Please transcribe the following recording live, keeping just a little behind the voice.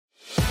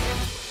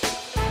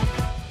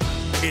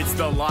It's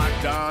the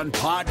Locked On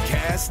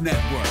Podcast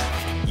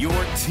Network, your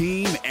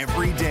team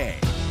every day.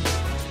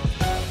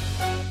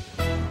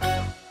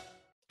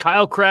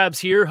 Kyle Krabs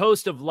here,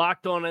 host of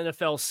Locked On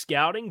NFL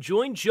Scouting.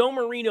 Join Joe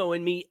Marino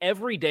and me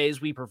every day as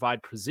we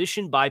provide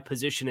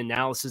position-by-position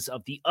analysis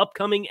of the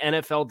upcoming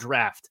NFL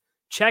Draft.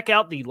 Check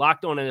out the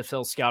Locked On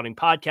NFL Scouting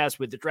podcast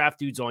with the Draft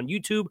Dudes on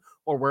YouTube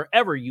or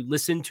wherever you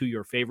listen to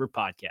your favorite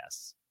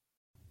podcasts.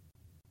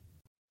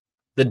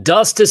 The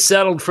dust has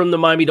settled from the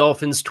Miami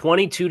Dolphins'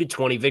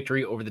 22-20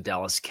 victory over the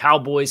Dallas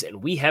Cowboys,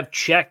 and we have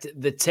checked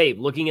the tape.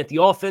 Looking at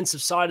the offensive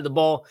side of the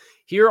ball,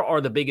 here are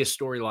the biggest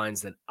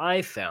storylines that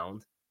I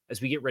found as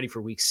we get ready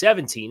for Week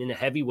 17 in a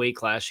heavyweight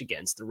clash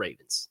against the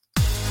Ravens.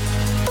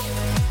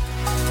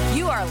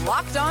 You are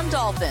Locked On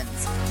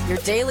Dolphins, your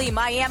daily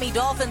Miami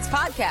Dolphins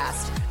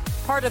podcast,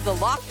 part of the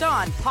Locked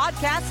On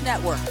Podcast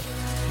Network,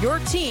 your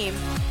team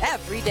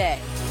every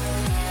day.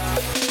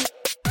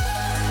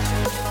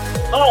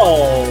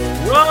 All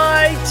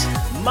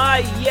right,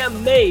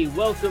 Miami.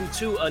 Welcome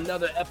to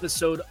another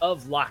episode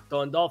of Locked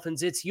On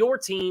Dolphins. It's your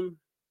team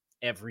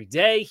every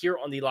day here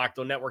on the Locked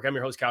On Network. I'm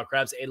your host, Kyle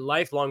Krabs, a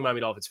lifelong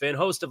Miami Dolphins fan,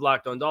 host of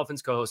Locked On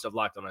Dolphins, co-host of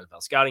Locked On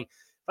NFL Scouting.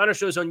 Find our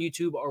shows on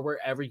YouTube or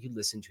wherever you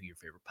listen to your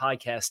favorite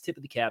podcast. Tip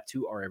of the cap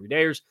to our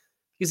everydayers,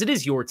 because it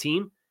is your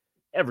team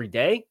every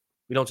day.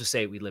 We don't just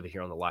say it, we live it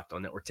here on the Locked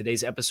On Network.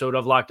 Today's episode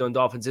of Locked On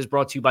Dolphins is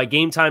brought to you by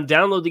Game Time.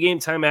 Download the Game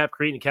Time app,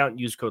 create an account,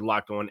 and use code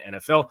Locked On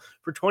NFL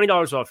for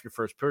 $20 off your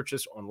first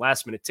purchase on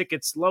last-minute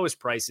tickets. Lowest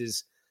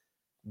prices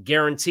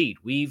guaranteed.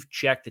 We've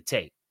checked the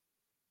tape.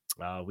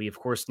 We, of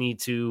course, need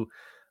to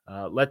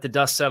let the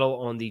dust settle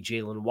on the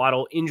Jalen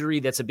Waddle injury.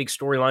 That's a big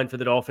storyline for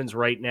the Dolphins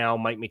right now.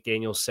 Mike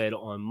McDaniel said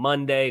on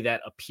Monday that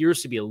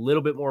appears to be a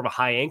little bit more of a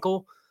high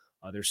ankle.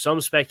 There's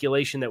some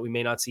speculation that we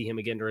may not see him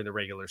again during the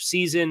regular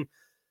season.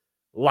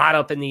 A lot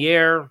up in the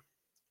air.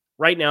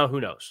 Right now,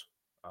 who knows?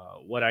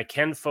 What I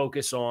can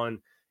focus on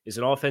is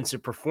an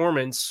offensive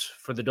performance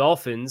for the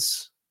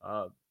Dolphins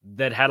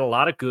that had a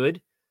lot of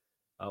good.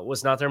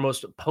 Was not their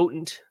most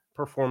potent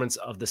performance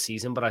of the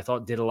season, but I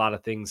thought did a lot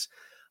of things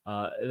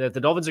that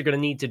the Dolphins are going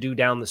to need to do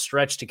down the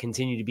stretch to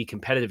continue to be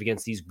competitive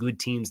against these good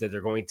teams that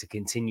they're going to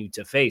continue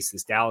to face.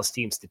 This Dallas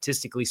team,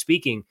 statistically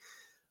speaking,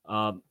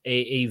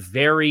 a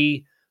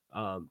very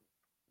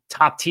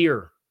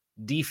top-tier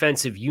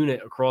defensive unit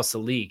across the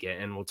league.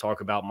 And we'll talk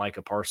about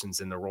Micah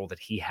Parsons and the role that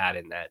he had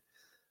in that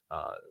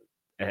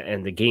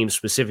and the game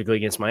specifically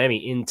against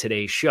Miami in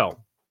today's show.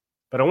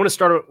 But I want to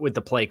start with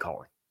the play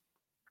calling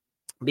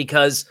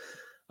because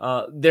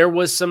there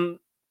was some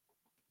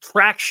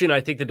traction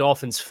I think the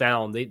Dolphins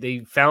found. They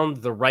found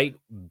the right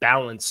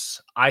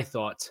balance, I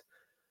thought,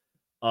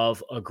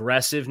 of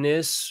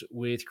aggressiveness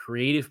with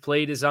creative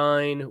play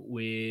design,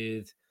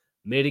 with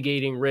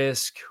mitigating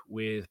risk,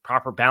 with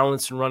proper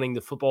balance in running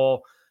the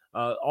football.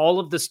 All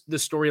of the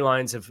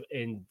storylines have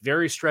in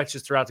various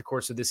stretches throughout the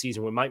course of this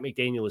season when Mike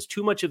McDaniel is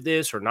too much of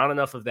this or not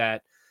enough of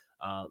that.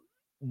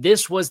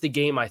 This was the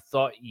game I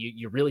thought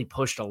you really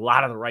pushed a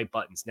lot of the right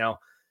buttons. Now,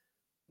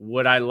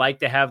 would I like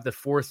to have the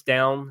fourth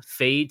down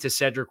fade to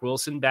Cedric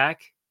Wilson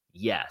back?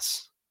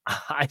 Yes.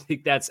 I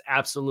think that's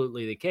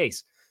absolutely the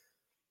case.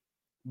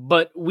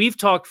 But we've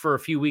talked for a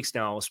few weeks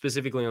now,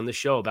 specifically on this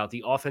show, about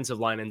the offensive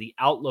line and the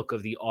outlook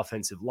of the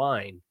offensive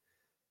line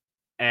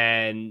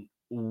and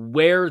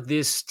where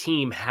this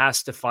team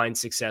has to find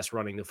success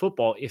running the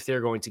football if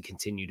they're going to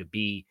continue to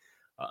be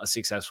a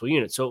successful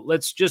unit. So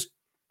let's just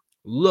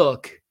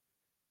look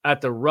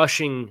at the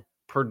rushing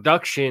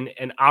production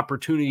and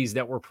opportunities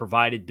that were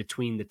provided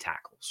between the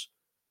tackles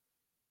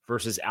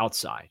versus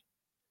outside.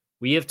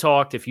 We have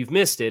talked, if you've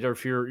missed it, or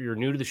if you're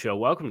new to the show,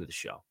 welcome to the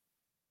show.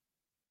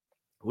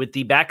 With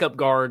the backup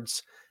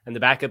guards and the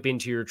backup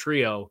interior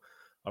trio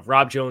of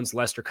Rob Jones,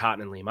 Lester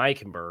Cotton, and Liam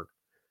Eichenberg,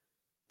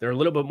 they're a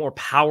little bit more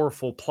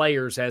powerful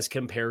players as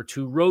compared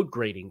to road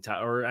grading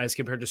or as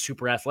compared to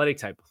super athletic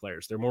type of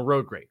players. They're more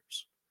road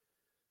graders.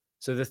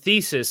 So the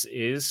thesis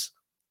is,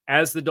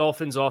 as the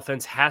Dolphins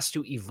offense has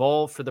to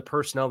evolve for the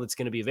personnel that's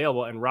going to be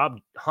available, and Rob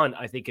Hunt,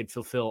 I think, could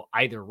fulfill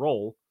either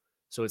role.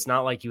 So it's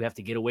not like you have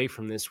to get away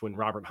from this when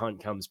Robert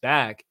Hunt comes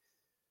back.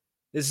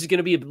 This is going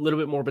to be a little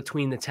bit more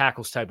between the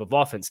tackles type of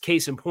offense.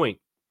 Case in point,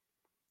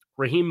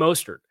 Raheem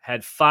Mostert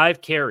had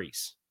 5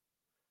 carries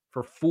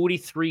for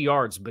 43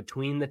 yards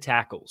between the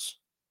tackles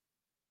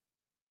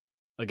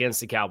against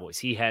the Cowboys.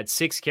 He had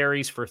 6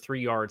 carries for 3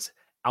 yards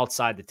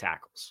outside the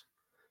tackles.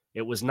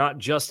 It was not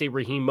just a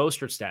Raheem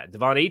Mostert stat.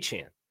 Devon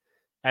Achane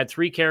had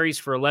 3 carries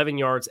for 11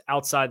 yards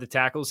outside the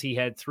tackles. He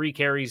had 4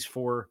 carries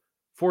for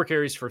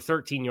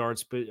 13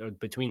 yards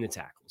between the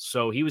tackles.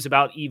 So he was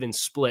about even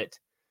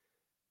split.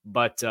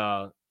 But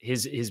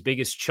his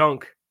biggest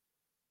chunk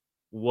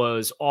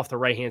was off the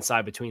right-hand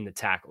side between the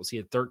tackles. He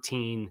had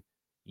 13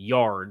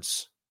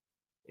 yards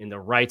in the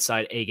right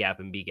side A-gap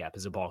and B-gap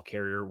as a ball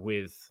carrier,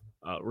 with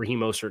Raheem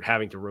Mostert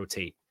having to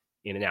rotate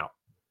in and out.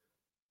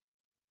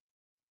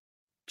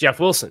 Jeff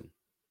Wilson,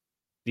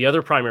 the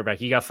other primary back,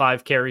 he got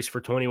 5 carries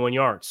for 21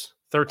 yards.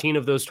 13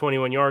 of those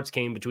 21 yards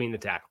came between the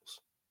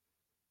tackles.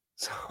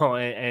 So,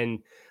 and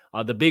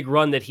the big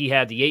run that he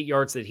had, the 8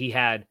 yards that he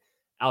had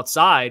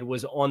outside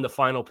was on the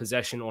final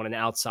possession on an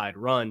outside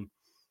run,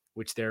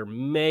 which there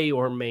may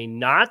or may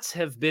not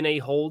have been a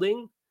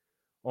holding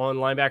on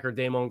linebacker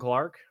Damone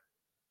Clark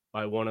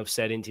by one of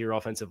said interior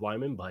offensive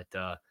linemen. But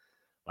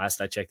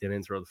last I checked, they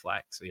didn't throw the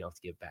flag, so you have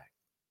to give it back.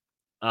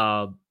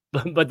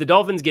 But the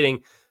Dolphins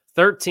getting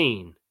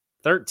 13,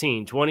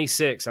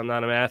 26. I'm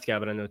not a math guy,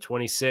 but I know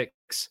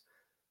 26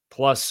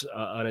 plus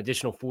an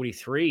additional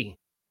 43.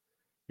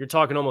 You're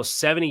talking almost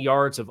 70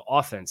 yards of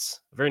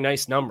offense. A very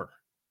nice number.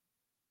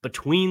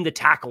 Between the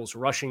tackles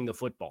rushing the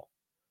football.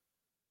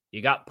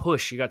 You got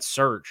push, you got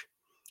surge.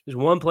 There's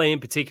one play in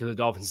particular, the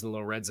Dolphins in the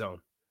low red zone,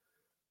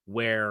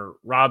 where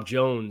Rob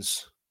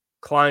Jones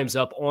climbs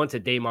up onto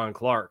Damone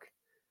Clark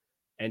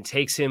and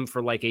takes him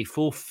for like a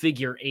full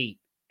figure 8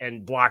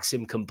 and blocks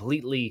him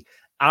completely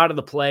out of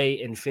the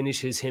play and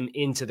finishes him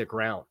into the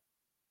ground.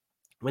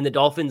 When the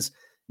Dolphins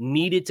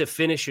needed to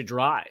finish a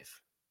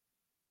drive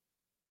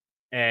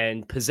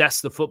and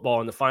possess the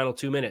football in the final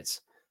 2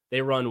 minutes,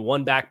 they run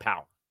one back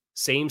power.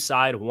 Same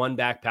side, one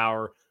back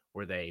power,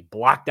 where they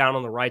block down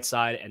on the right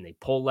side and they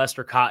pull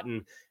Lester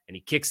Cotton and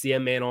he kicks the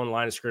end man on the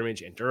line of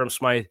scrimmage, and Durham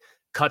Smythe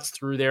cuts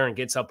through there and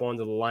gets up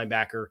onto the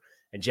linebacker,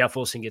 and Jeff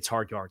Wilson gets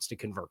hard yards to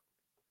convert.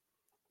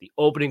 The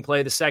opening play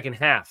of the second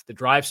half, the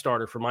drive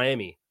starter for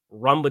Miami,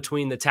 run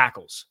between the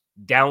tackles,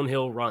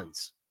 downhill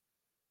runs.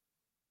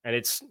 And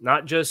it's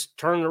not just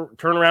turn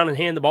around and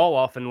hand the ball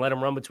off and let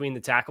them run between the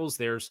tackles.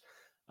 There's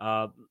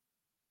toss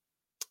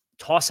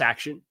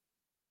action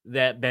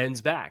that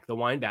bends back, the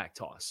wind back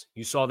toss.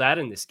 You saw that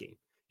in this game.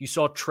 You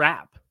saw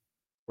trap,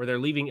 where they're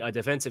leaving a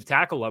defensive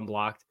tackle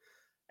unblocked,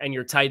 and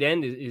your tight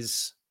end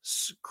is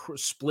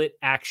split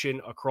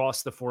action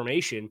across the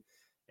formation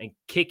and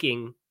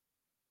kicking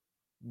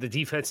the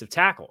defensive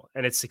tackle,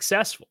 and it's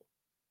successful.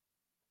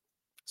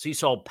 So you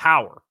saw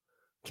power,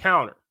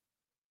 counter,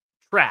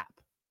 trap,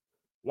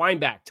 wind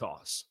back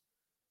toss,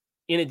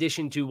 in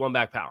addition to one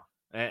back power.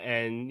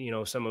 And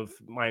some of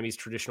Miami's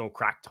traditional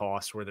crack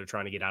toss where they're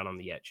trying to get out on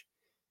the edge.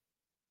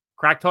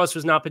 Crack toss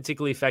was not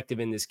particularly effective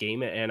in this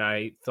game, and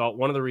I thought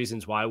one of the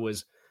reasons why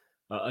was,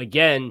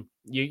 again,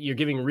 you're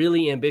giving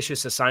really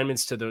ambitious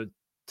assignments to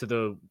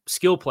the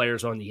skill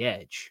players on the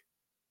edge.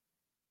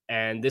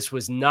 And this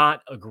was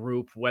not a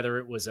group, whether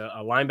it was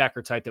a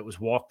linebacker type that was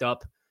walked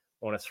up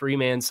on a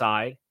 3-man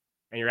side,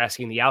 and you're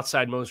asking the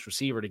outside most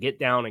receiver to get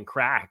down and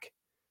crack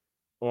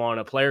on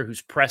a player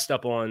who's pressed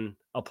up on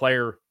a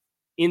player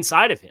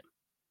inside of him,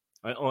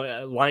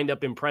 lined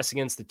up in press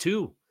against the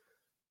 2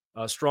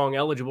 strong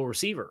eligible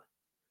receiver.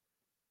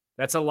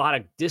 That's a lot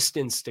of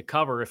distance to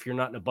cover if you're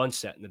not in a bunch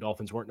set, and the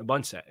Dolphins weren't in a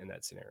bunch set in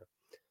that scenario.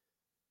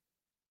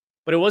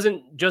 But it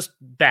wasn't just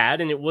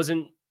bad, and it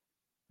wasn't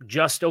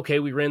just, okay,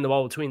 we ran the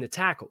ball between the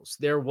tackles.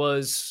 There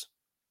was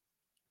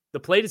the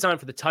play design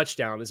for the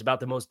touchdown is about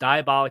the most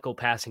diabolical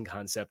passing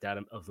concept out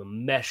of the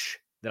mesh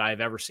that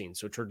I've ever seen.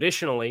 So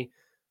traditionally,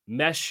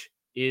 mesh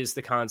is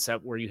the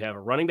concept where you have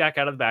a running back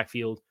out of the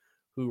backfield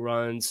who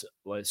runs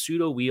a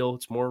pseudo wheel.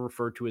 It's more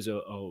referred to as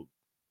a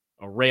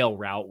rail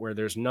route where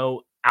there's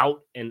no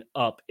out and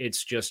up.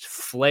 It's just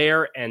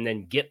flare and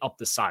then get up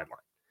the sideline.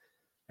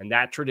 And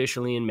that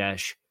traditionally in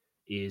mesh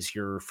is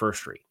your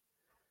first read.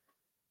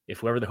 If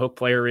whoever the hook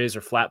player is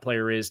or flat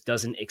player is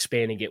doesn't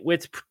expand and get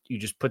width, you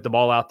just put the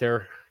ball out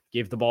there,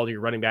 give the ball to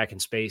your running back in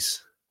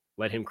space,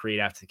 let him create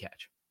after the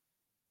catch.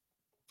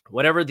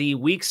 Whatever the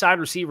weak side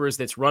receiver is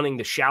that's running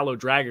the shallow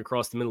drag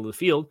across the middle of the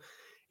field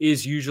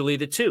is usually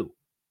the 2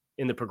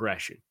 in the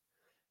progression.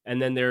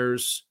 And then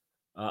there's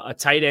a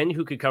tight end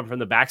who could come from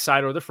the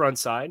backside or the front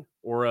side,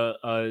 or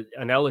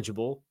an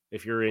eligible,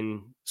 if you're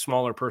in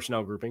smaller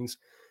personnel groupings,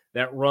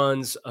 that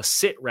runs a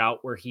sit route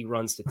where he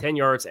runs to 10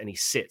 yards and he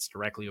sits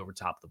directly over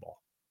top of the ball.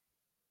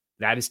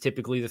 That is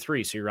typically the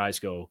 3. So your eyes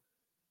go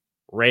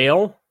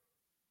rail,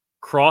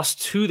 cross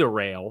to the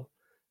rail,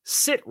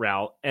 sit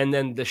route, and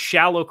then the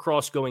shallow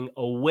cross going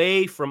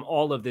away from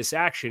all of this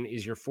action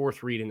is your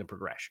 4th read in the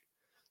progression.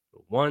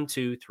 1,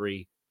 2,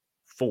 3,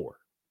 4.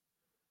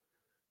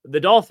 The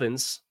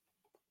Dolphins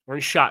are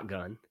in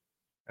shotgun,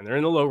 and they're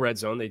in the low red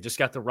zone. They just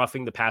got the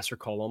roughing the passer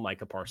call on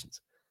Micah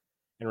Parsons.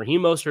 And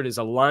Raheem Mostert is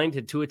aligned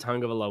to Tua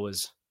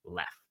Tagovailoa's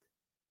left.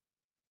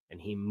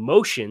 And he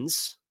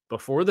motions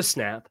before the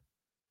snap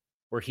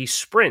where he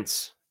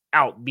sprints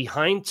out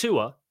behind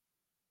Tua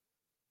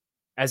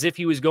as if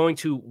he was going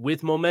to,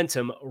 with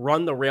momentum,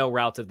 run the rail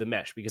route of the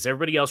mesh, because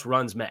everybody else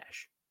runs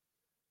mesh.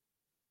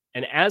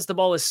 And as the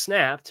ball is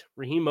snapped,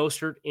 Raheem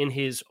Mostert, in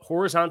his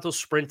horizontal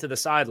sprint to the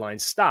sideline,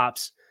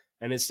 stops,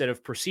 and instead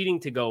of proceeding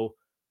to go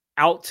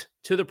out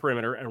to the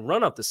perimeter and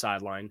run up the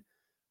sideline,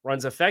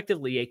 runs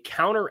effectively a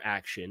counter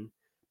action,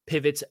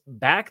 pivots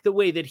back the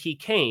way that he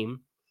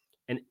came,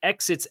 and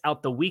exits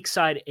out the weak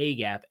side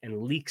A-gap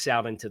and leaks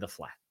out into the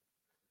flat.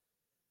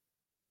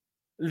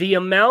 The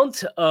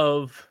amount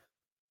of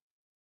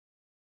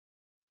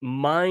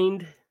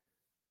mind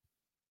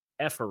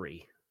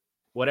effery,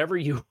 whatever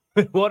you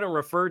want to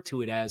refer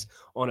to it as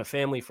on a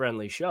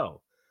family-friendly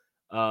show,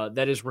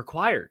 that is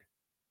required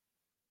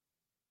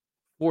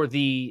for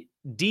the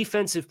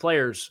defensive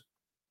players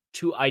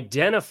to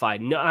identify.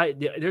 No,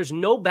 there's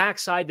no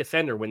backside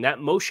defender when that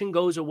motion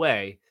goes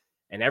away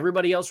and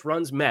everybody else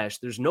runs mesh.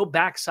 There's no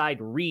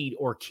backside read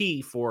or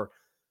key for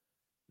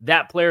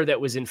that player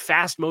that was in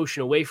fast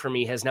motion away from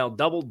me has now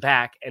doubled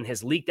back and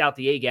has leaked out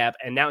the A gap,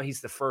 and now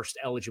he's the first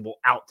eligible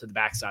out to the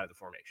backside of the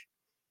formation.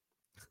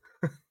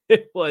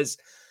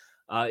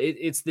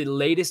 It's the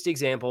latest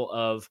example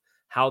of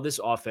how this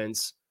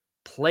offense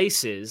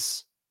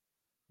places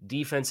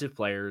defensive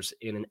players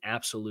in an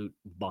absolute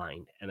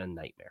bind and a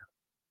nightmare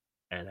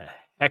and a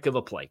heck of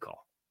a play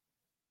call.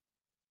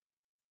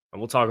 And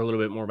we'll talk a little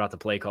bit more about the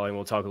play calling.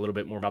 We'll talk a little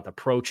bit more about the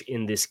approach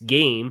in this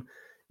game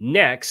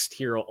next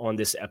here on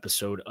this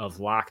episode of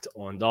Locked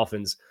on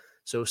Dolphins.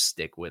 So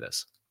stick with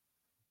us.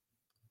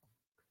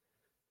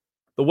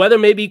 The weather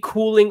may be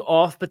cooling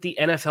off, but the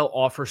NFL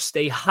offers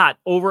stay hot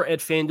over at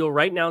FanDuel.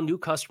 Right now, new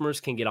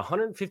customers can get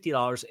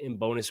 $150 in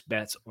bonus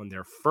bets on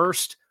their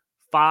first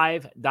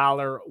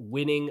 $5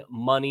 winning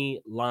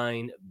money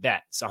line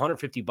bet. It's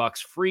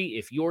 $150 free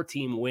if your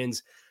team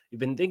wins. You've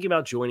been thinking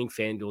about joining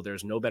FanDuel.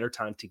 There's no better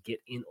time to get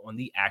in on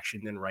the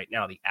action than right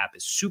now. The app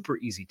is super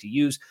easy to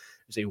use.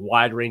 There's a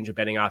wide range of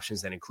betting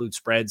options that include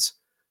spreads,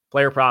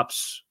 player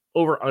props,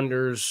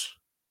 over-unders,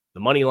 the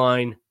money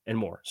line, and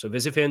more. So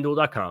visit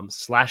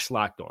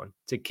FanDuel.com/lockedon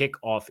to kick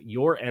off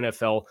your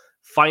NFL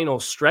final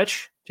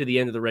stretch to the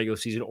end of the regular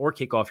season or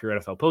kick off your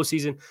NFL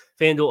postseason.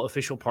 FanDuel,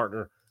 official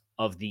partner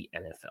of the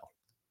NFL.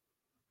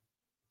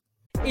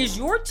 Is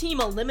your team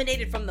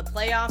eliminated from the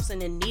playoffs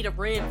and in need of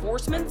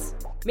reinforcements?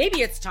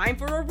 Maybe it's time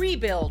for a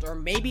rebuild, or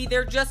maybe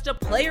they're just a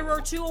player or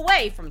two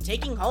away from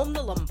taking home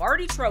the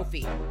Lombardi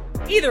Trophy.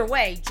 Either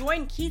way,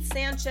 join Keith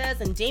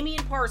Sanchez and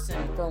Damian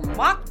Parson for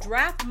Mock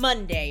Draft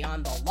Monday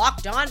on the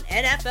Locked On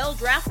NFL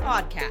Draft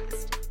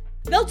Podcast.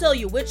 They'll tell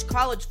you which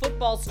college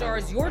football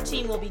stars your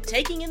team will be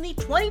taking in the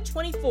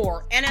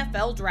 2024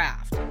 NFL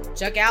Draft.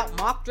 Check out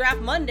Mock Draft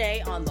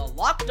Monday on the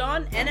Locked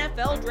On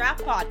NFL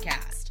Draft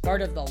Podcast,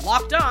 part of the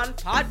Locked On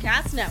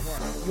Podcast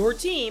Network. Your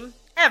team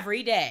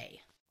every day.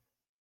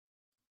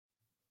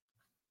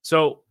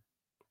 So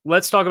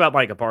let's talk about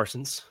Micah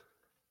Parsons.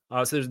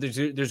 So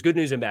there's good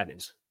news and bad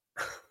news.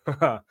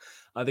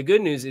 The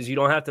good news is you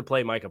don't have to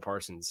play Micah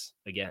Parsons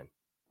again.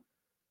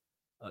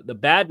 The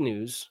bad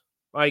news,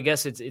 well, I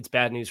guess it's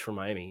bad news for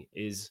Miami,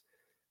 is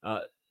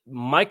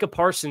Micah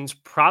Parsons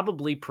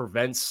probably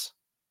prevents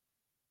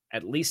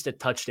at least a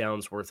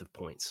touchdown's worth of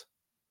points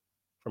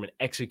from an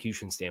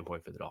execution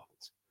standpoint for the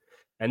Dolphins.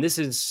 And this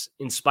is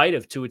in spite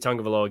of Tua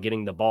Tagovailoa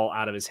getting the ball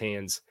out of his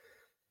hands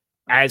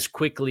as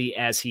quickly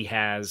as he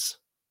has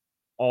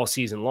all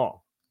season long.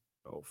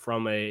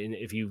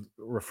 If you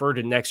refer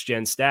to next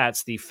gen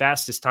stats, the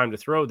fastest time to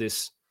throw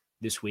this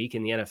week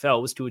in the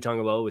NFL was Tua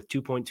Tagovailoa with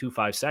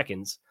 2.25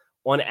 seconds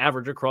on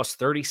average across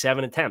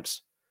 37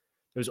 attempts.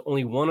 There was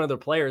only one other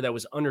player that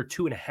was under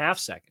 2.5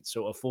 seconds,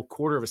 so a full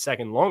quarter of a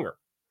second longer.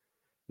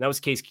 And that was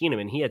Case Keenum,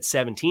 and he had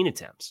 17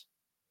 attempts.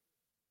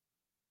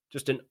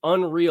 Just an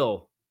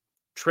unreal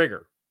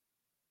trigger.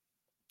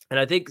 And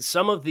I think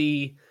some of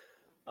the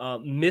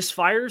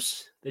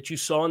misfires that you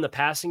saw in the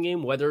passing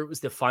game, whether it was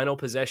the final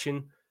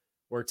possession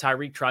where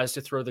Tyreek tries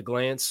to throw the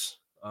glance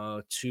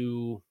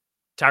to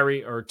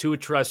Tyreek, or Tua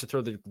tries to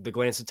throw the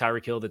glance to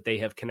Tyreek Hill that they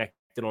have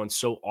connected on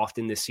so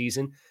often this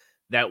season,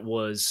 that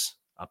was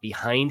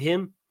behind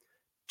him.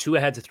 Tua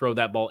had to throw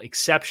that ball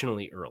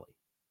exceptionally early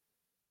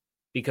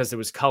because there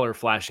was color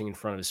flashing in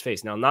front of his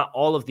face. Now, not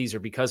all of these are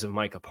because of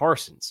Micah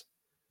Parsons,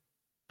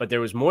 but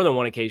there was more than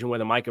one occasion where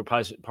the Micah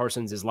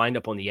Parsons is lined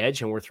up on the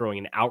edge and we're throwing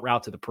an out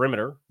route to the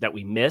perimeter that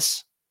we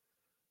miss,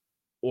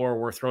 or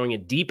we're throwing a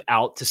deep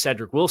out to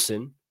Cedric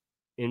Wilson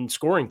in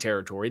scoring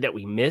territory that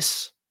we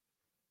miss,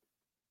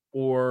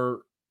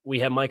 or we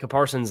have Micah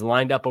Parsons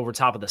lined up over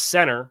top of the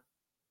center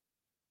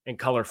and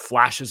color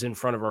flashes in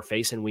front of our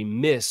face and we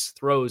miss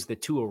throws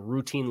that Tua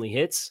routinely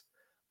hits.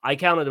 I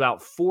counted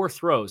about 4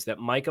 throws that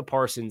Micah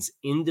Parsons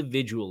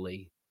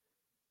individually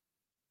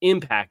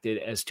impacted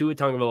as Tua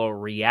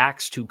Tagovailoa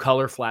reacts to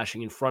color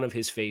flashing in front of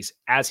his face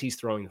as he's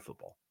throwing the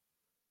football.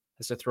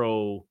 Has to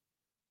throw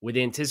with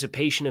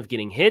anticipation of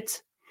getting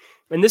hit.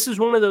 And this is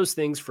one of those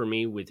things for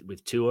me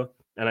with Tua.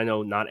 And I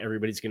know not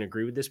everybody's going to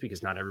agree with this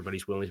because not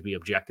everybody's willing to be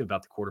objective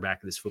about the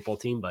quarterback of this football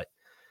team, but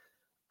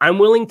I'm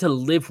willing to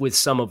live with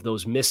some of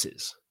those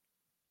misses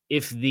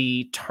if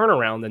the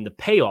turnaround and the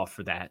payoff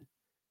for that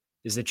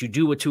is that you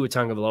do what Tua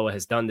Tagovailoa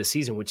has done this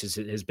season, which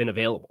has been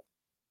available.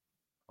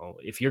 Well,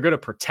 if you're going to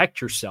protect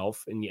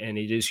yourself, and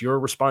it is your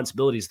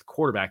responsibility as the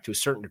quarterback to a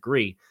certain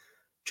degree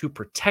to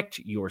protect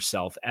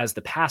yourself as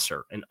the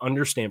passer and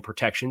understand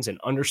protections and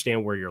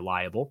understand where you're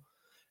liable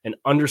and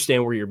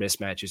understand where your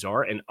mismatches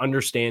are and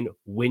understand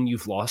when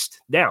you've lost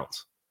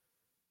downs.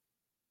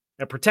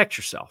 And protect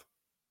yourself.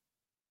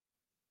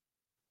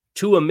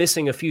 Tua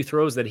missing a few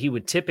throws that he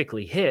would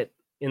typically hit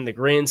in the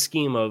grand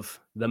scheme of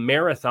the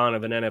marathon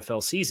of an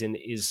NFL season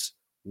is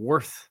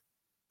worth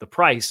the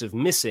price of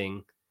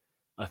missing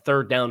a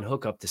third down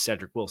hookup to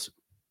Cedric Wilson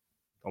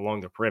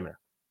along the perimeter.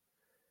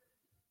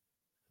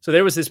 So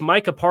there was this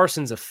Micah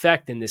Parsons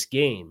effect in this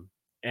game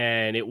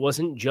And it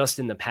wasn't just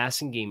in the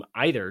passing game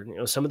either.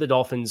 Some of the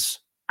Dolphins'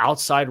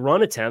 outside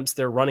run attempts,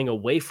 they're running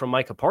away from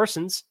Micah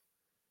Parsons.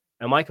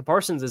 And Micah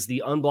Parsons, as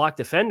the unblocked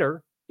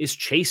defender, is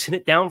chasing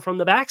it down from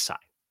the backside.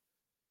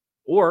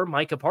 Or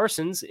Micah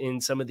Parsons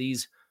in some of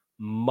these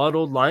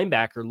muddled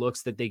linebacker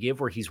looks that they give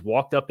where he's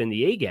walked up in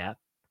the A-gap.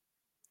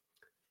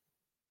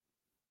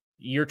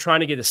 You're trying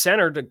to get a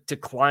center to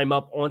climb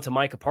up onto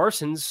Micah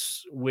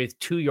Parsons with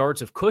 2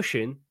 yards of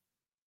cushion.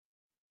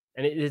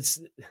 And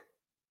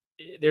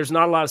there's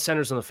not a lot of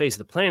centers on the face of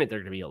the planet that are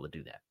going to be able to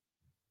do that.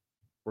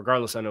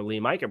 Regardless, I know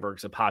Liam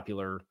Eichenberg's a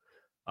popular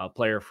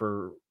player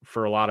for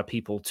a lot of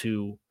people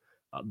to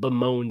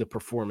bemoan the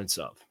performance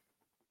of.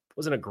 It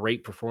wasn't a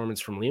great performance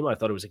from Liam. I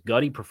thought it was a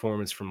gutty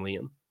performance from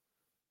Liam.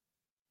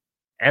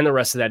 And the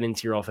rest of that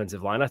interior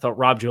offensive line. I thought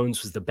Rob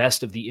Jones was the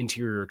best of the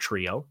interior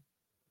trio.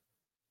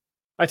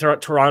 I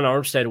thought Teron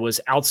Armstead was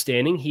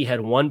outstanding. He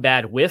had one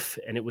bad whiff,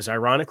 and it was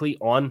ironically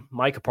on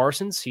Micah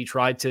Parsons. He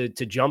tried to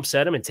jump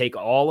set him and take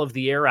all of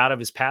the air out of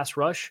his pass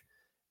rush,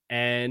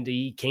 and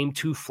he came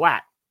too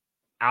flat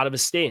out of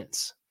his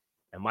stance.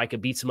 And Micah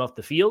beats him up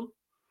the field,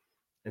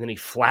 and then he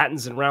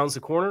flattens and rounds the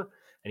corner,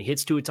 and he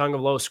hits Tua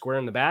Tagovailoa square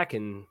in the back,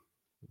 and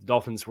the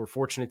Dolphins were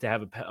fortunate to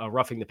have a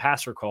roughing the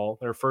passer call,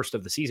 their first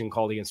of the season,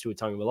 called against Tua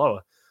Tagovailoa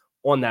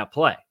on that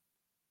play.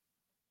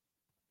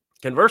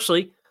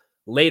 Conversely,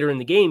 later in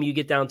the game, you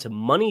get down to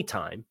money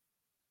time.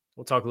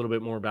 We'll talk a little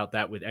bit more about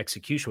that with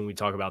execution when we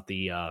talk about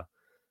the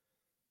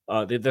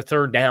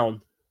third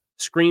down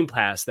screen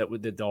pass that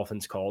the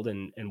Dolphins called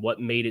and what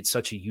made it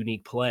such a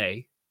unique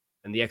play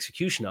and the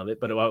execution of it.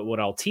 But what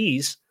I'll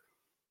tease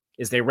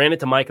is they ran it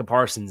to Micah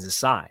Parsons'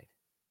 side,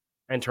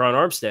 and Teron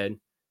Armstead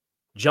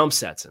jump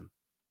sets him.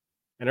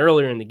 And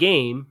earlier in the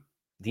game,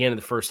 at the end of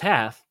the first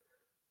half,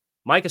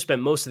 Micah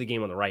spent most of the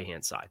game on the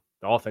right-hand side.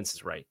 The offense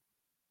is right.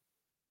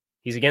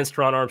 He's against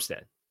Teron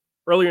Armstead.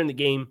 Earlier in the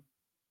game,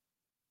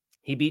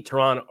 he beat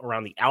Teron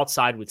around the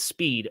outside with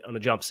speed on a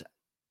jump set.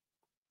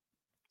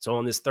 So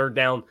on this third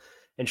down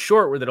and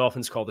short, where the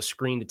Dolphins called a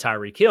screen to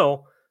Tyreek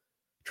Hill,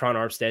 Teron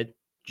Armstead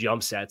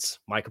jump sets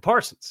Micah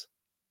Parsons.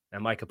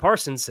 And Micah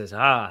Parsons says,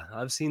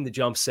 I've seen the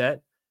jump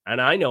set, and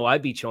I know I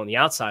beat you on the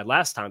outside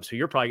last time, so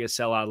you're probably going to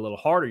sell out a little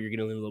harder. You're going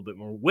to need a little bit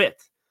more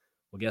width.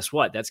 Well, guess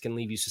what? That's going to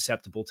leave you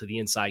susceptible to the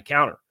inside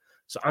counter.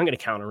 So I'm going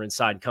to counter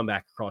inside and come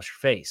back across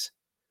your face.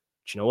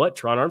 But you know what?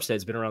 Teron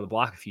Armstead's been around the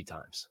block a few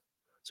times.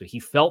 So he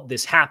felt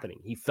this happening.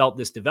 He felt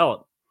this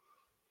develop.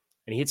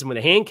 And he hits him with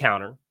a hand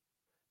counter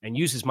and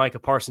uses Micah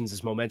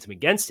Parsons' momentum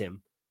against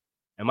him.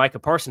 And Micah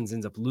Parsons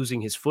ends up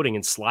losing his footing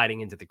and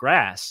sliding into the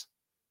grass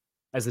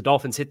as the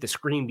Dolphins hit the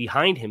screen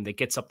behind him that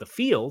gets up the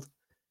field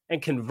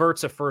and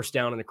converts a first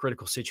down in a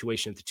critical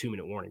situation at the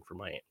 2-minute warning for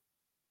Miami.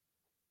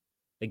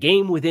 The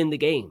game within the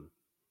game.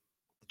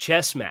 The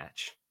chess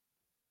match.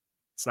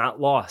 It's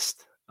not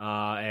lost.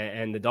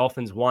 And the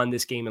Dolphins won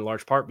this game in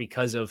large part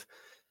because of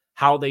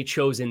how they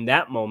chose in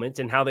that moment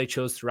and how they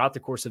chose throughout the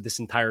course of this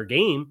entire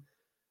game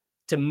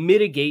to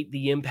mitigate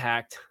the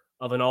impact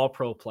of an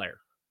all-pro player.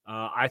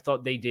 I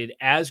thought they did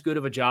as good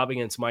of a job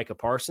against Micah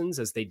Parsons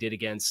as they did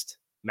against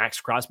Max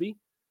Crosby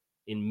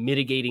in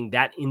mitigating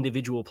that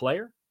individual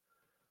player.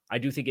 I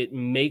do think it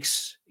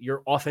makes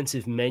your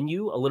offensive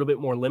menu a little bit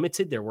more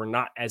limited. There were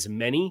not as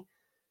many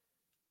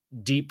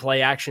deep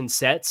play action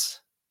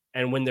sets.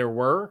 And when there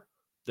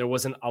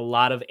wasn't a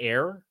lot of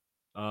air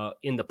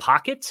in the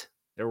pocket.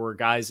 There were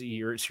guys,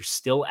 you're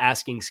still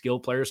asking skill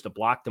players to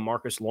block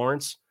DeMarcus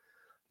Lawrence,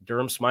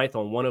 Durham Smythe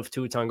on one of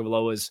Tua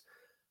Tagovailoa's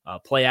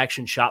play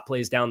action shot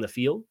plays down the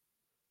field.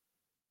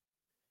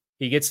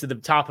 He gets to the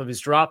top of his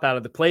drop out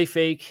of the play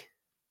fake.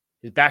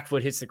 His back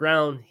foot hits the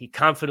ground. He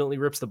confidently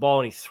rips the ball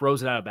and he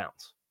throws it out of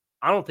bounds.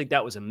 I don't think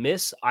that was a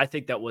miss. I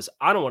think that was,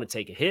 I don't want to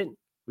take a hit.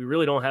 We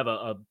really don't have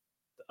a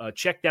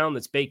check down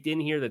that's baked in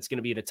here that's going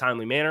to be in a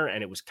timely manner,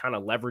 and it was kind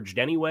of leveraged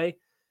anyway.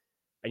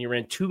 And you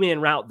ran 2-man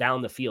route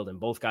down the field, and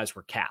both guys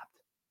were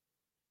capped.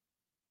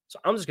 So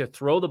I'm just going to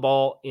throw the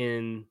ball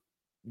in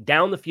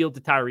down the field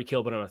to Tyreek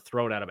Hill, but I'm going to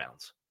throw it out of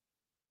bounds.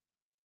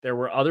 There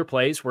were other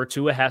plays where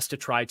Tua has to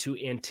try to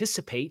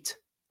anticipate,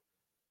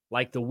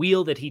 like the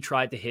wheel that he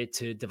tried to hit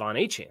to Devon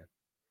Achane.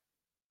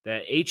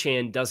 That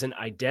Achane doesn't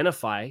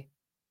identify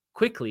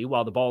quickly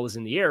while the ball is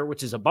in the air,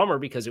 which is a bummer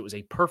because it was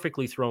a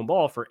perfectly thrown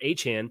ball for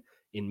Achane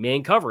in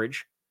man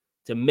coverage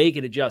to make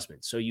an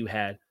adjustment. So you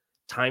had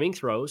timing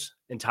throws,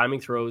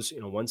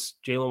 once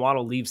Jalen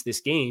Waddle leaves this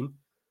game,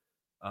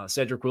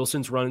 Cedric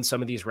Wilson's running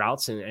some of these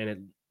routes,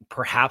 and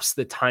perhaps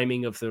the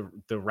timing of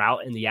the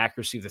route and the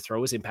accuracy of the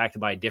throw is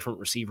impacted by a different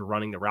receiver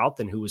running the route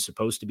than who was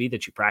supposed to be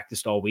that you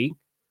practiced all week.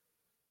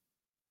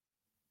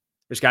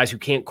 There's guys who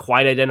can't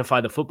quite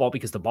identify the football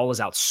because the ball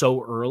is out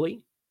so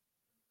early.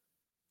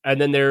 And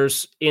then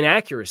there's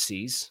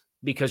inaccuracies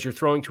because you're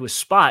throwing to a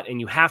spot and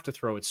you have to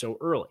throw it so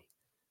early.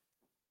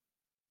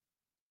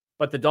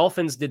 But the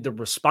Dolphins did the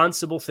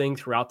responsible thing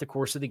throughout the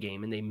course of the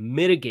game, and they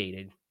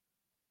mitigated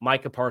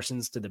Micah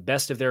Parsons to the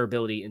best of their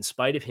ability in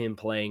spite of him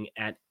playing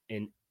at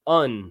an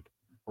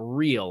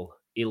unreal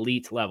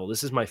elite level.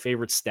 This is my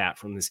favorite stat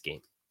from this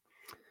game.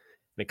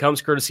 And it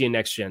comes courtesy of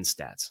Next Gen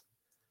Stats.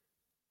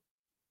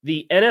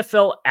 The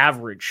NFL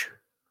average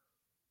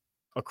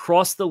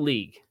across the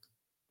league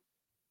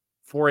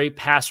for a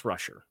pass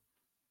rusher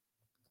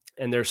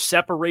and their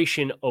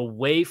separation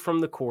away from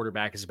the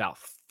quarterback is about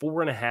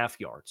 4.5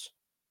 yards.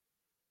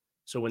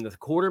 So when the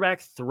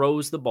quarterback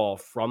throws the ball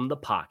from the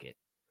pocket,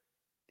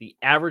 the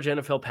average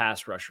NFL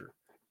pass rusher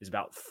is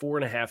about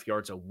 4.5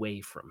 yards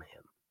away from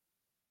him.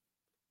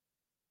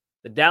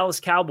 The Dallas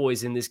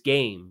Cowboys in this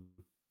game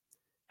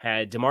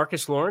had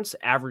DeMarcus Lawrence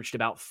averaged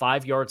about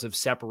 5 yards of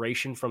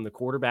separation from the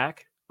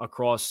quarterback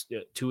across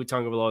Tua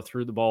Tagovailoa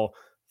threw the ball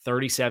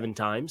 37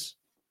 times.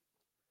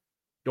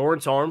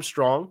 Dorrance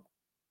Armstrong,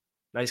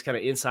 nice kind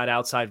of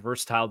inside-outside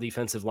versatile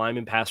defensive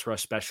lineman, pass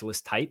rush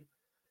specialist type,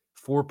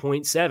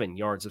 4.7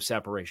 yards of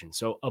separation,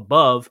 so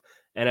above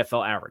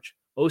NFL average.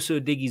 Osa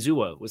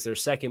Odigizua was their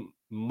second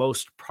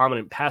most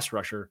prominent pass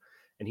rusher,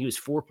 and he was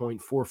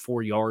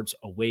 4.44 yards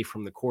away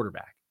from the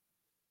quarterback.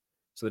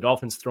 So the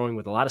Dolphins throwing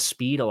with a lot of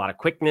speed, a lot of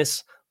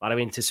quickness, a lot of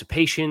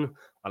anticipation,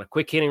 a lot of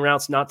quick hitting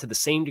routes, not to the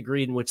same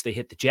degree in which they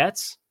hit the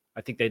Jets.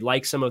 I think they'd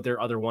like some of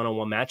their other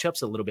one-on-one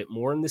matchups a little bit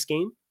more in this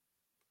game.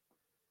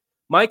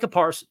 Micah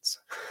Parsons,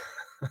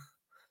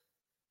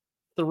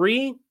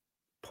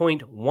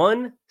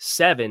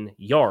 3.17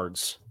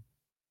 yards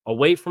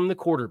away from the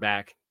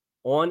quarterback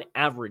on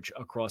average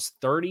across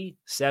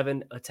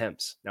 37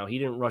 attempts. Now, he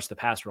didn't rush the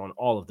passer on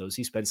all of those.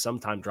 He spent some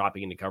time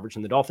dropping into coverage,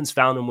 and the Dolphins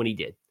found him when he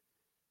did.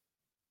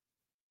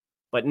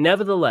 But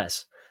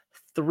nevertheless,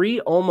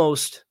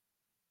 almost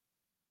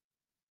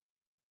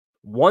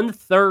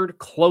 1/3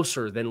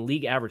 closer than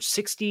league average,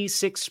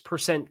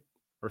 66%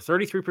 or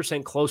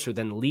 33% closer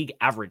than league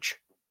average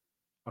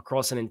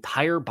across an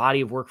entire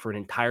body of work for an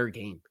entire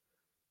game.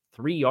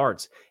 3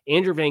 yards.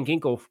 Andrew Van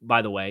Ginkel,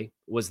 by the way,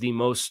 was the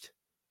most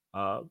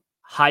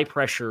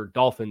high-pressure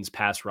Dolphins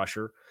pass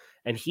rusher,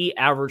 and he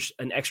averaged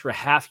an extra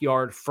half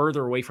yard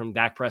further away from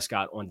Dak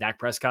Prescott on Dak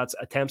Prescott's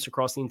attempts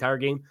across the entire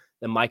game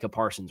than Micah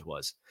Parsons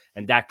was.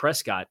 And Dak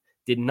Prescott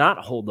did not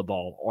hold the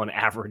ball on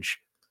average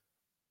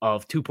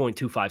of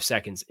 2.25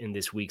 seconds in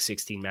this Week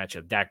 16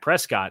 matchup. Dak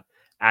Prescott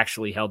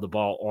actually held the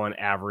ball on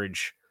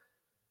average.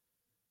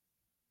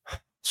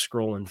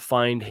 Scroll and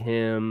find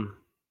him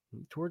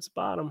towards the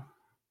bottom.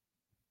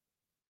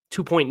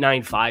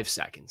 2.95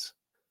 seconds.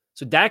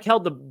 So Dak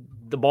held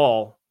the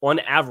ball on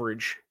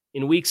average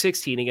in Week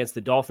 16 against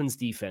the Dolphins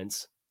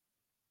defense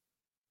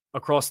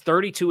across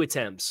 32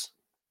 attempts,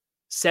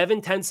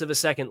 0.7 of a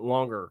second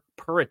longer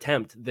per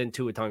attempt than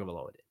Tua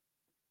Tagovailoa did.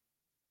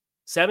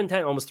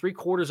 7/10, almost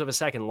 3/4 of a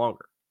second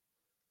longer.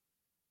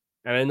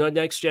 And I know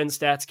Next Gen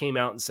Stats came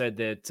out and said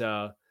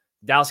that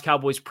Dallas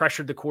Cowboys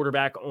pressured the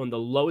quarterback on the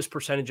lowest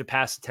percentage of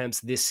pass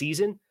attempts this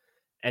season,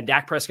 and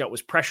Dak Prescott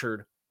was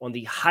pressured on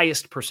the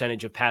highest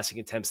percentage of passing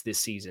attempts this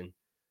season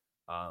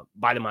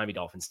by the Miami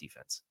Dolphins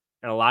defense.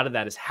 And a lot of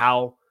that is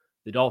how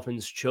the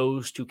Dolphins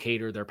chose to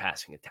cater their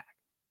passing attack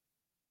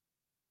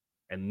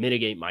and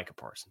mitigate Micah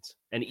Parsons.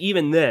 And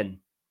even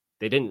then,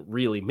 they didn't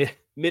really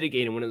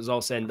mitigate him when it was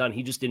all said and done.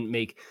 He just didn't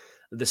make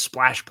the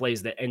splash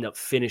plays that end up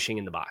finishing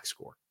in the box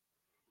score.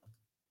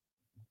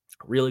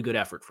 Really good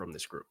effort from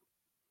this group.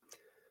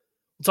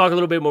 We'll talk a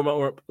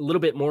little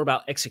bit more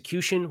about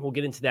execution. We'll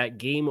get into that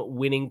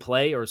game-winning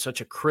play, or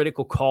such a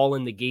critical call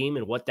in the game,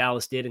 and what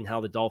Dallas did and how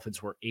the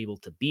Dolphins were able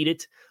to beat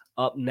it,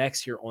 up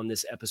next here on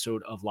this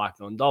episode of Locked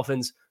On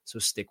Dolphins. So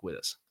stick with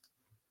us.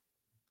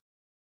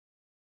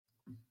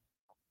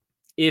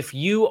 If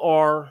you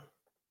are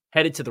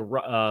headed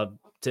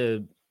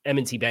to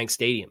M&T Bank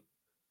Stadium,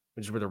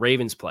 which is where the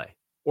Ravens play,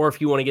 or if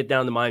you want to get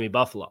down to Miami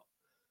Buffalo,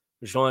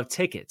 but you don't have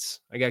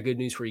tickets, I got good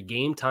news for you.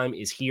 Game Time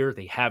is here.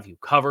 They have you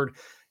covered.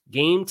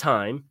 Game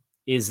Time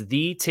is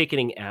the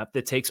ticketing app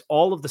that takes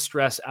all of the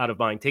stress out of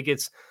buying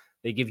tickets.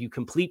 They give you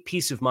complete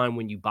peace of mind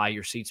when you buy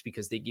your seats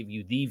because they give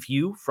you the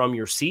view from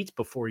your seat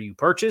before you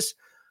purchase.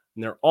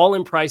 And they're all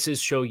in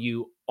prices, show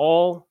you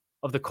all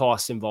of the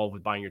costs involved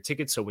with buying your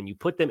tickets. So when you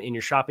put them in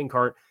your shopping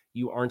cart,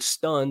 you aren't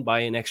stunned by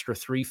an extra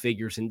 3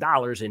 figures in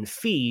dollars in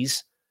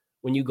fees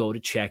when you go to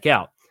check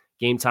out.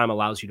 Game Time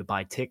allows you to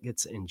buy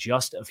tickets in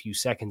just a few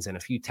seconds and a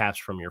few taps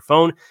from your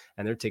phone,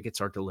 and their tickets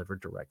are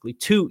delivered directly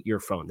to your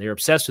phone. They're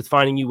obsessed with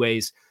finding you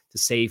ways to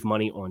save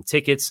money on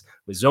tickets.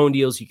 With zone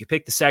deals, you can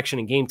pick the section,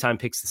 and Game Time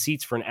picks the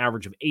seats for an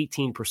average of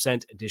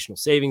 18% additional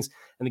savings.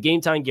 And the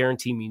Game Time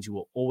guarantee means you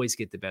will always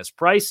get the best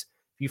price.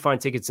 If you find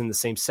tickets in the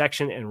same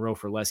section and row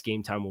for less,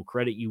 Game Time will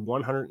credit you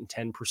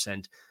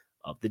 110%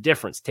 of the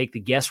difference. Take the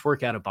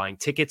guesswork out of buying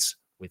tickets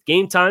with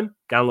Game Time.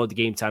 Download the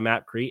Game Time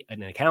app, create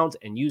an account,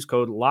 and use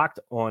code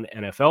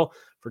LOCKEDONNFL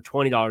for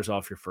 $20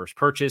 off your first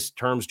purchase.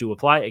 Terms do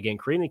apply. Again,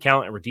 create an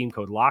account and redeem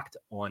code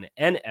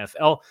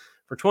LOCKEDONNFL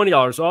for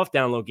 $20 off.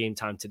 Download Game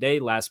Time today.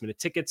 Last minute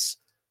tickets,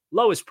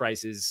 lowest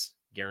prices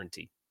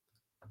guaranteed.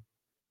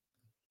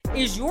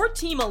 Is your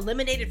team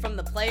eliminated from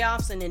the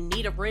playoffs and in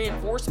need of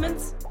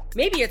reinforcements?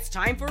 Maybe it's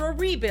time for a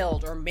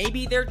rebuild, or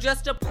maybe they're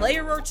just a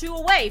player or two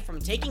away from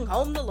taking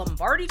home the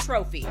Lombardi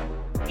Trophy.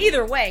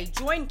 Either way,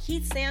 join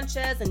Keith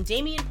Sanchez and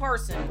Damian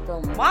Parson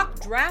for Mock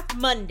Draft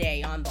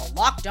Monday on the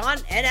Locked On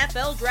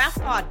NFL Draft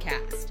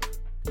Podcast.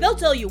 They'll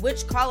tell you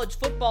which college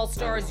football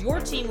stars your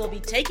team will be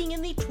taking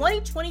in the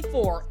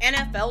 2024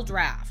 NFL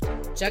Draft.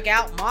 Check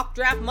out Mock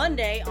Draft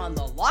Monday on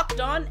the Locked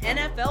On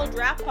NFL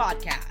Draft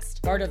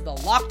Podcast, part of the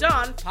Locked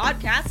On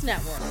Podcast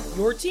Network,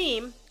 your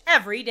team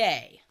every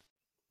day.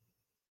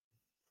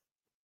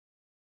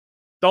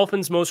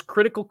 Dolphins' most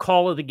critical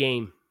call of the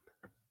game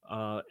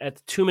at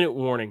the 2-minute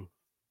warning.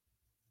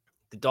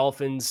 The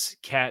Dolphins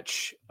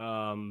catch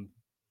the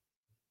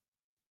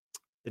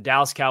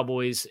Dallas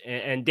Cowboys,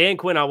 and Dan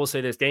Quinn, I will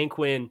say this, Dan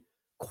Quinn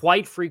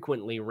quite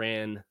frequently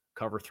ran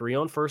cover 3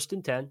 on 1st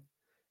and 10.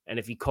 And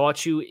if he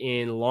caught you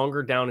in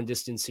longer down and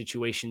distance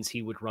situations,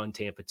 he would run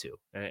Tampa 2.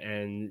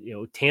 And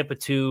Tampa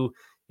 2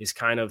 is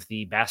kind of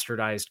the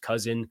bastardized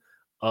cousin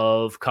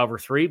of cover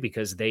 3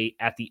 because they,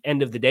 at the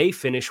end of the day,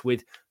 finish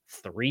with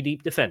 3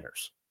 deep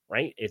defenders,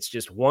 right? It's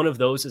just one of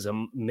those as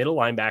a middle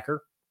linebacker.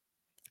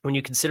 When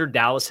you consider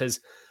Dallas has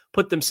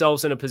put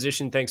themselves in a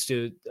position, thanks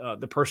to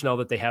the personnel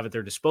that they have at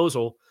their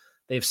disposal,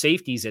 they have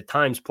safeties at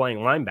times playing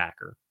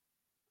linebacker.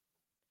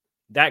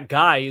 That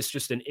guy is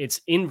just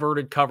it's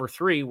inverted cover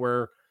 3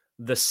 where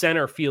the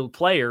center field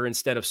player,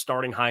 instead of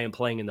starting high and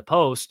playing in the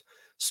post,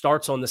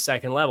 starts on the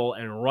second level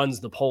and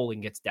runs the pole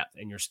and gets depth.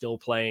 And you're still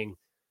playing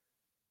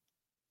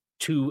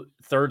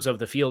 2/3 of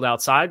the field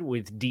outside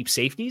with deep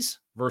safeties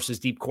versus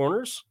deep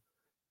corners.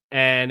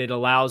 And it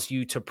allows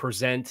you to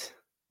present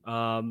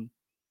kind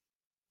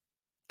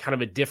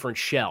of a different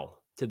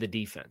shell to the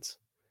defense.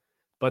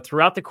 But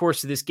throughout the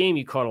course of this game,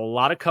 you caught a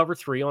lot of cover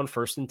 3 on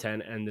 1st and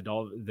 10, and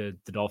the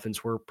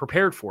Dolphins were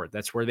prepared for it.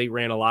 That's where they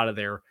ran a lot of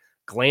their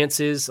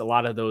glances, a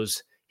lot of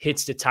those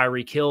hits to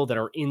Tyreek Hill that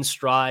are in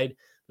stride.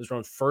 Those were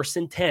on 1st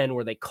and 10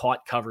 where they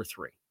caught cover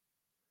 3.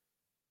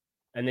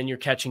 And then you're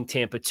catching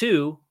Tampa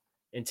 2.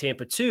 And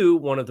Tampa 2,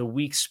 one of the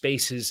weak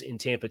spaces in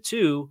Tampa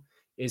 2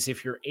 is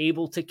if you're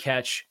able to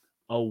catch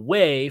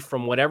away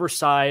from whatever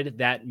side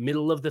that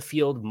middle of the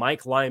field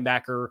Mike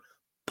linebacker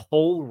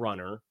pole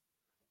runner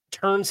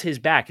turns his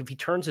back. If he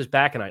turns his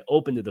back and I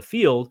open to the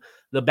field,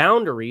 the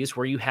boundaries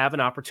where you have an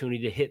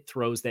opportunity to hit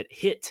throws that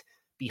hit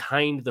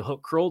behind the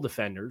hook curl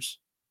defenders.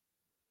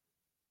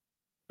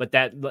 But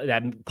that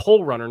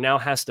pole runner now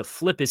has to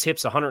flip his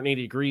hips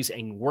 180 degrees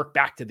and work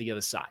back to the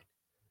other side.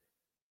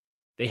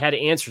 They had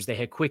answers. They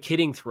had quick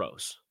hitting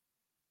throws.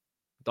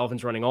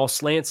 Dolphins running all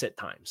slants at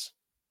times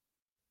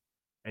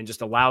and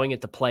just allowing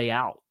it to play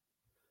out.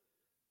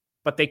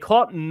 But they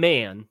caught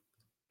man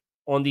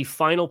on the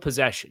final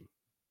possession.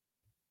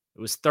 It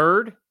was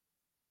 3rd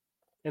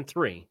and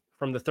 3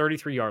 from the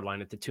 33-yard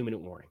line at the 2-minute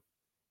warning.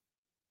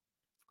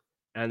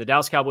 And the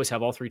Dallas Cowboys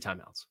have all 3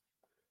 timeouts.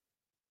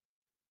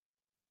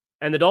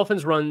 And the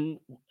Dolphins run,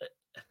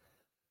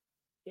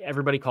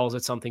 everybody calls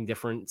it something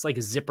different. It's like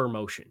a zipper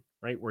motion,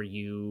 right? Where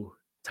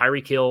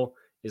Tyreek Hill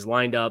is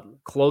lined up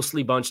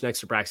closely bunched next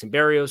to Braxton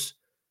Berrios,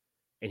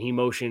 and he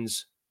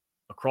motions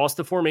across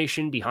the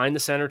formation behind the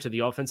center to the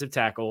offensive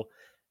tackle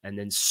and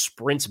then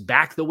sprints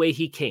back the way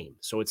he came.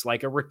 So it's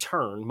like a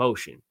return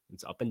motion.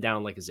 It's up and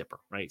down like a zipper,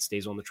 right? It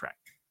stays on the track.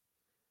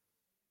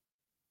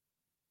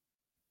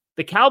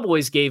 The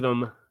Cowboys gave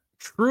him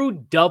true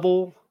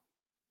double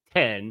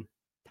 10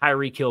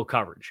 Tyreek Hill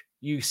coverage.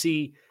 You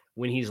see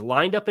when he's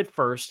lined up at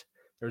first,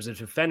 there's a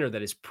defender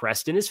that is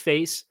pressed in his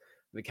face.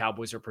 The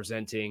Cowboys are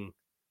presenting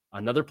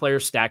another player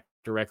stacked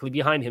directly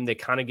behind him that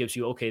kind of gives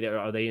you, okay,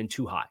 are they in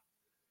too high?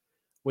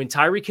 When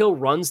Tyreek Hill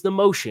runs the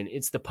motion,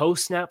 it's the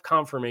post-snap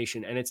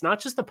confirmation, and it's not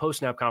just the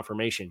post-snap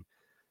confirmation,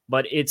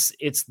 but it's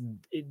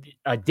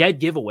a dead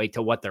giveaway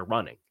to what they're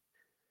running.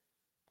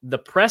 The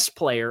press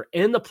player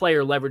and the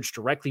player leveraged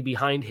directly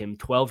behind him,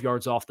 12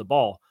 yards off the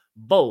ball,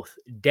 both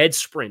dead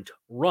sprint,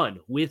 run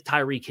with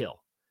Tyreek Hill.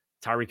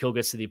 Tyreek Hill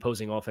gets to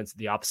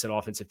the opposite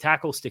offensive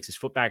tackle, sticks his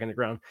foot back in the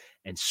ground,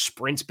 and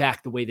sprints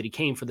back the way that he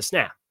came for the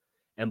snap.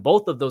 And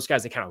both of those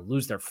guys, they kind of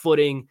lose their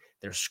footing.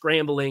 They're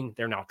scrambling.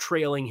 They're now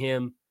trailing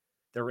him.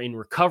 They're in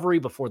recovery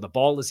before the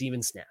ball is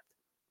even snapped.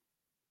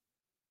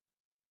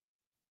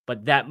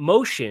 But that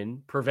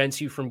motion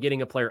prevents you from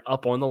getting a player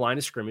up on the line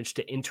of scrimmage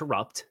to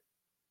interrupt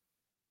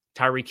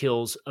Tyreek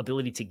Hill's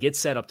ability to get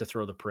set up to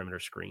throw the perimeter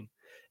screen.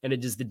 And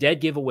it is the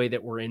dead giveaway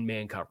that we're in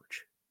man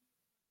coverage.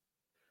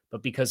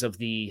 But because of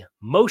the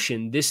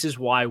motion, this is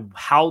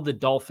how the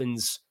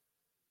Dolphins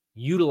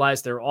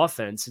utilize their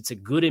offense. It's a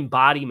good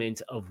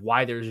embodiment of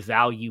why there's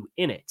value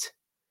in it.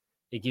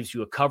 It gives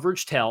you a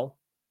coverage tell,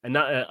 and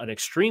not an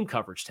extreme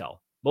coverage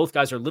tell. Both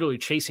guys are literally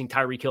chasing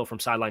Tyreek Hill from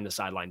sideline to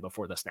sideline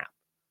before the snap.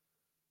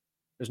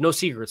 There's no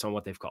secrets on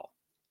what they've called.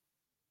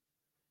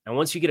 And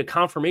once you get a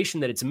confirmation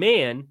that it's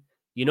man,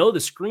 you know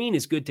the screen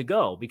is good to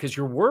go, because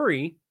your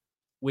worry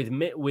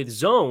with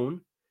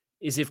zone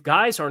is if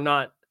guys are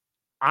not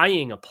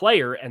eyeing a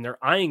player and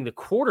they're eyeing the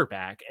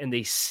quarterback and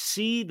they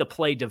see the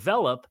play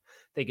develop,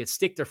 they could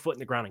stick their foot in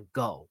the ground and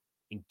go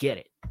and get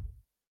it.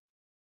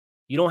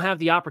 You don't have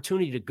the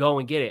opportunity to go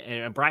and get it.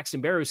 And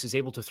Braxton Berrios is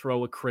able to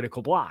throw a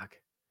critical block.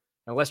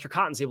 Now, Lester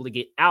Cotton's able to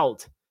get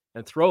out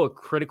and throw a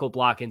critical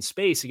block in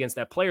space against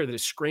that player that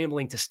is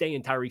scrambling to stay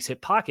in Tyreek's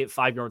hip pocket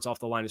 5 yards off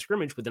the line of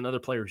scrimmage with another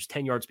player who's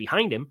 10 yards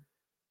behind him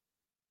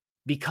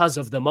because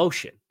of the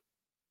motion.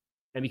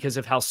 and because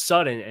of how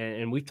sudden,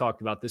 and we've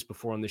talked about this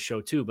before on the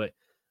show too, but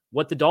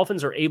what the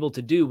Dolphins are able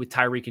to do with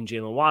Tyreek and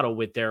Jalen Waddle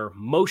with their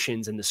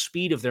motions and the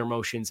speed of their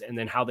motions, and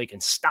then how they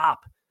can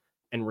stop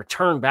and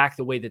return back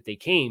the way that they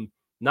came,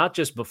 not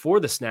just before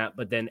the snap,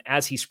 but then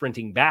as he's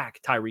sprinting back,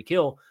 Tyreek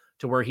Hill,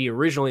 to where he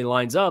originally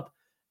lines up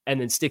and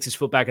then sticks his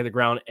foot back at the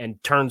ground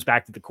and turns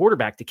back to the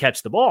quarterback to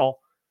catch the ball.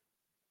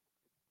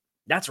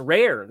 That's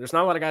rare. There's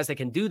not a lot of guys that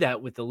can do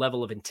that with the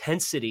level of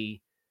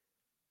intensity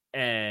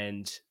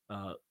and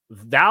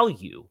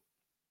value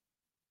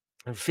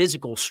and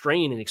physical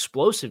strain and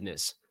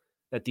explosiveness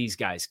that these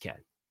guys can.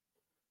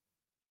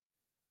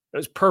 It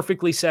was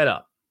perfectly set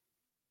up.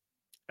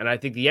 And I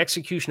think the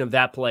execution of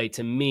that play,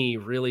 to me,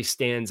 really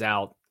stands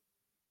out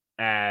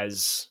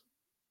as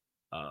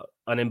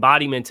an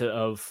embodiment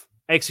of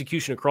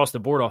execution across the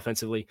board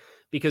offensively,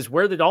 because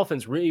where the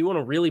Dolphins really, you want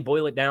to really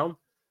boil it down,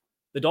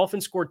 the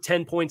Dolphins scored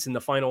 10 points in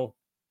the final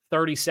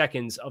 30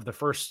 seconds of the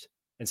first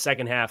and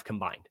second half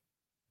combined.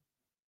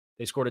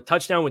 They scored a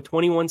touchdown with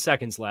 21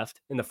 seconds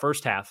left in the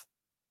first half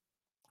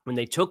when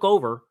they took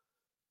over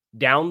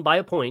down by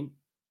a point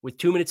with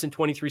 2 minutes and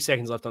 23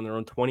 seconds left on their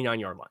own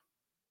 29-yard line.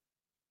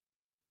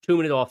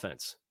 2-minute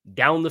offense,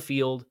 down the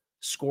field,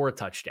 score a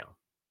touchdown.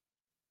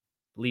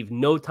 Leave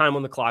no time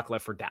on the clock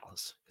left for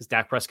Dallas because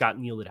Dak Prescott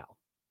kneeled it out.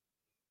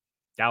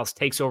 Dallas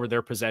takes over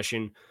their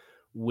possession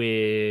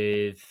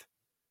with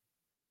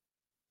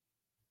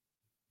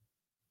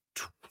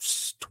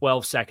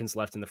 12 seconds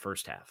left in the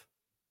first half.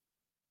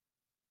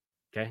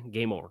 Okay,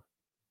 game over.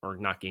 Or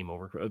not game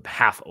over,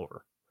 half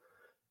over.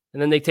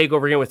 And then they take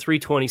over again with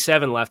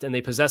 3:27 left, and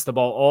they possess the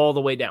ball all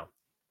the way down.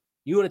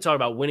 You want to talk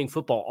about winning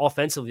football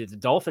offensively. The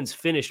Dolphins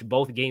finished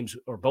both games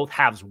or both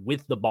halves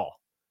with the ball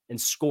and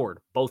scored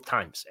both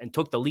times and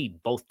took the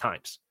lead both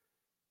times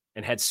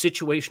and had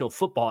situational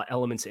football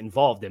elements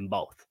involved in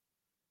both.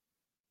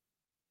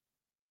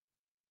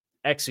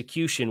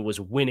 Execution was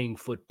winning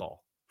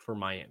football for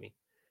Miami.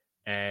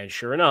 And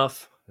sure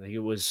enough, I think it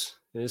was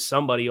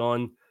somebody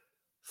on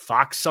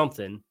Fox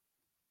something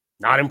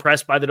not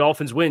impressed by the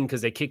Dolphins win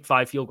because they kicked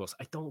 5 field goals.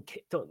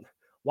 Don't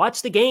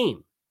watch the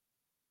game.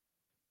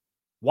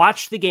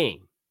 Watch the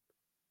game.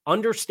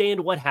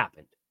 Understand what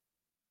happened.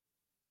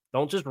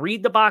 Don't just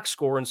read the box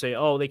score and say,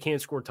 oh, they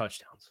can't score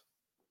touchdowns.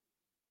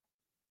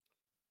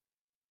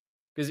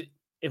 Because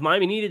if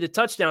Miami needed a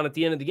touchdown at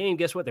the end of the game,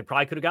 guess what? They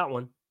probably could have got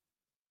one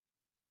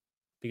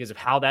because of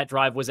how that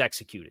drive was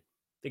executed.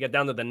 They got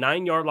down to the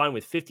 9-yard line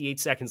with 58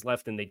 seconds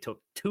left, and they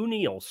took 2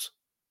 kneels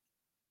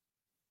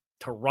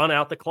to run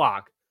out the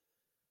clock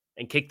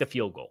and kick the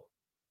field goal.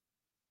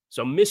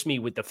 So miss me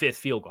with the 5th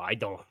field goal. I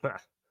don't.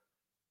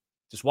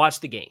 Just watch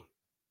the game.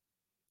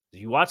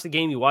 If you watch the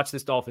game, you watch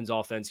this Dolphins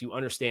offense, you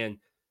understand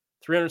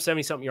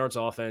 370-something yards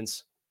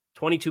offense,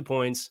 22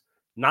 points,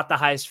 not the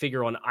highest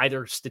figure on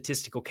either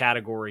statistical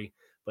category,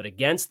 but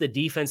against the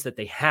defense that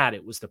they had,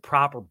 it was the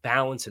proper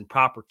balance and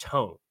proper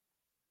tone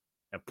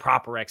and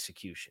proper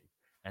execution.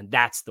 And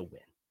that's the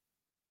win.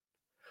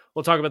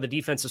 We'll talk about the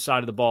defensive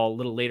side of the ball a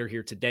little later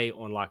here today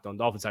on Locked On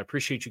Dolphins. I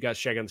appreciate you guys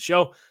checking out the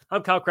show.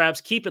 I'm Kyle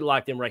Krabs. Keep it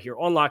locked in right here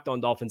on Locked On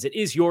Dolphins. It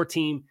is your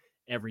team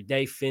every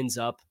day. Fins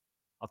up.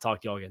 I'll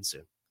talk to you all again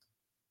soon.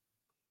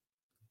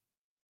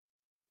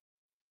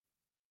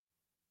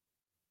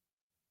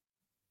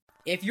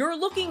 If you're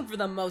looking for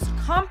the most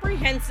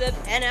comprehensive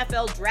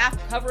NFL draft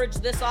coverage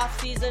this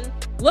offseason,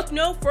 look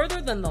no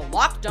further than the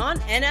Locked On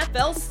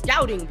NFL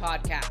Scouting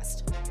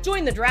Podcast.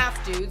 Join the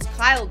draft dudes,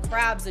 Kyle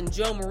Krabs and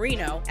Joe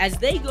Marino, as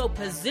they go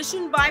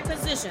position by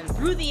position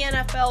through the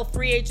NFL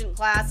free agent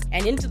class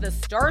and into the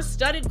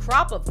star-studded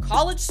crop of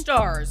college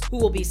stars who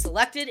will be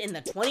selected in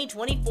the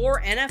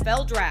 2024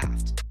 NFL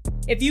Draft.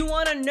 If you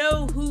want to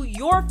know who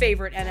your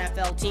favorite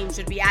NFL team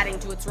should be adding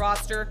to its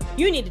roster,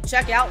 you need to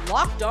check out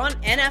Locked On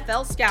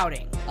NFL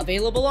Scouting,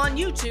 available on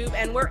YouTube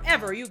and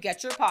wherever you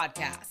get your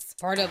podcasts.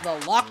 Part of the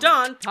Locked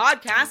On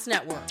Podcast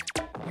Network,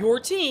 your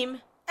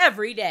team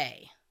every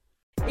day.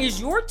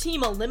 Is your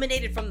team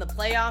eliminated from the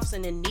playoffs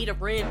and in need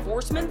of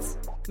reinforcements?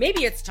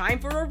 Maybe it's time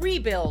for a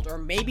rebuild, or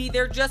maybe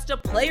they're just a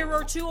player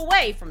or two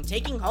away from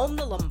taking home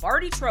the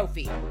Lombardi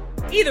Trophy.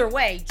 Either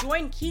way,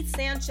 join Keith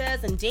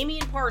Sanchez and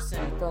Damian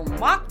Parson for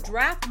Mock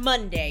Draft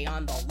Monday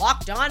on the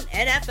Locked On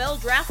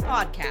NFL Draft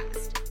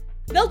Podcast.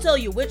 They'll tell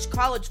you which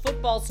college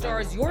football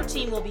stars your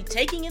team will be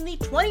taking in the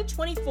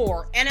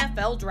 2024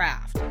 NFL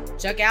Draft.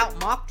 Check out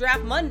Mock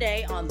Draft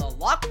Monday on the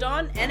Locked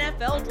On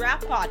NFL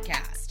Draft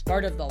Podcast,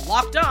 part of the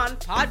Locked On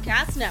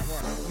Podcast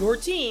Network, your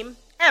team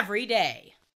every day.